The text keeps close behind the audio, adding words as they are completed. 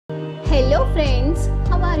Hello friends,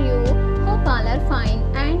 how are you? Hope all are fine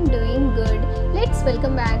and doing good. Let's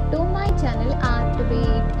welcome back to my channel Art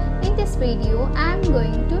Beat. In this video, I am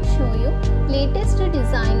going to show you latest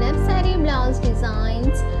designer saree blouse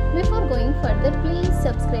designs. Before going further, please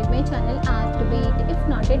subscribe my channel Art Beat if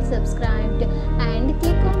not yet subscribed and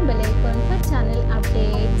click on bell icon for channel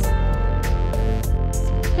updates.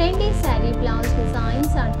 Trendy saree blouse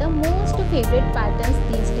designs are the most favorite patterns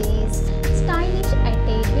these days. Stylish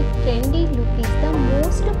attire with trendy look is the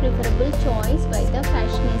most preferable choice by the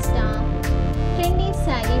fashionista. Trendy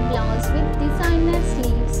saree blouse with designer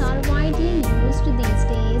sleeves are widely used these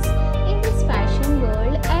days. In this fashion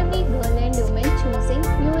world, every girl and woman choosing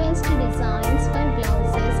newest designs for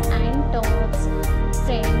blouses and tops.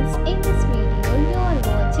 Friends, in this video you are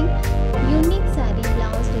watching unique saree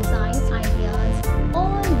blouse design ideas.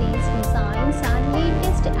 All these designs are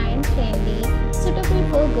latest and trendy, suitable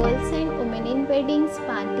for girls and women in weddings,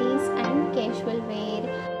 parties and casual wear.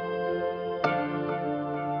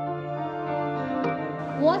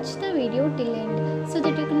 Watch the video till end so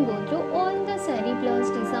that you can go through all the saree blouse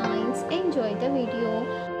designs. Enjoy the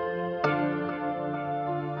video.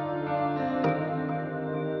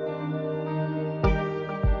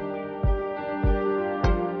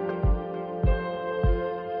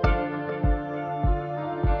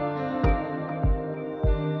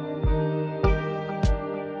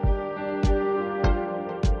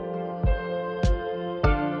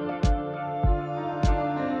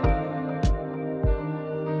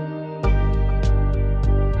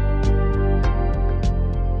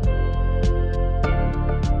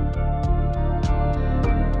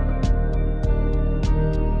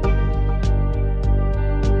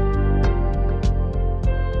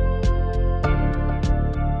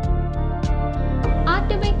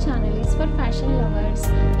 Channel is for fashion lovers.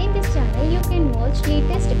 In this channel you can watch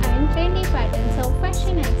latest and trendy patterns of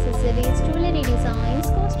fashion accessories, jewelry designs,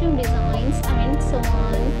 costume designs and so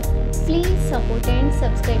on. Please support and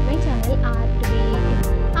subscribe my channel Art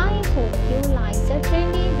Beat. I hope you like the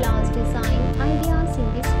trendy blouse design ideas in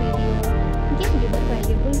this video. Give your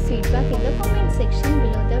valuable feedback in the comment section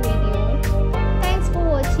below the video. Thanks for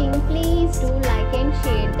watching. Please do like and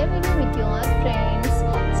share the video with your friends.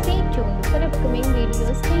 Stay tuned for upcoming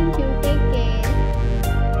videos. Thank you.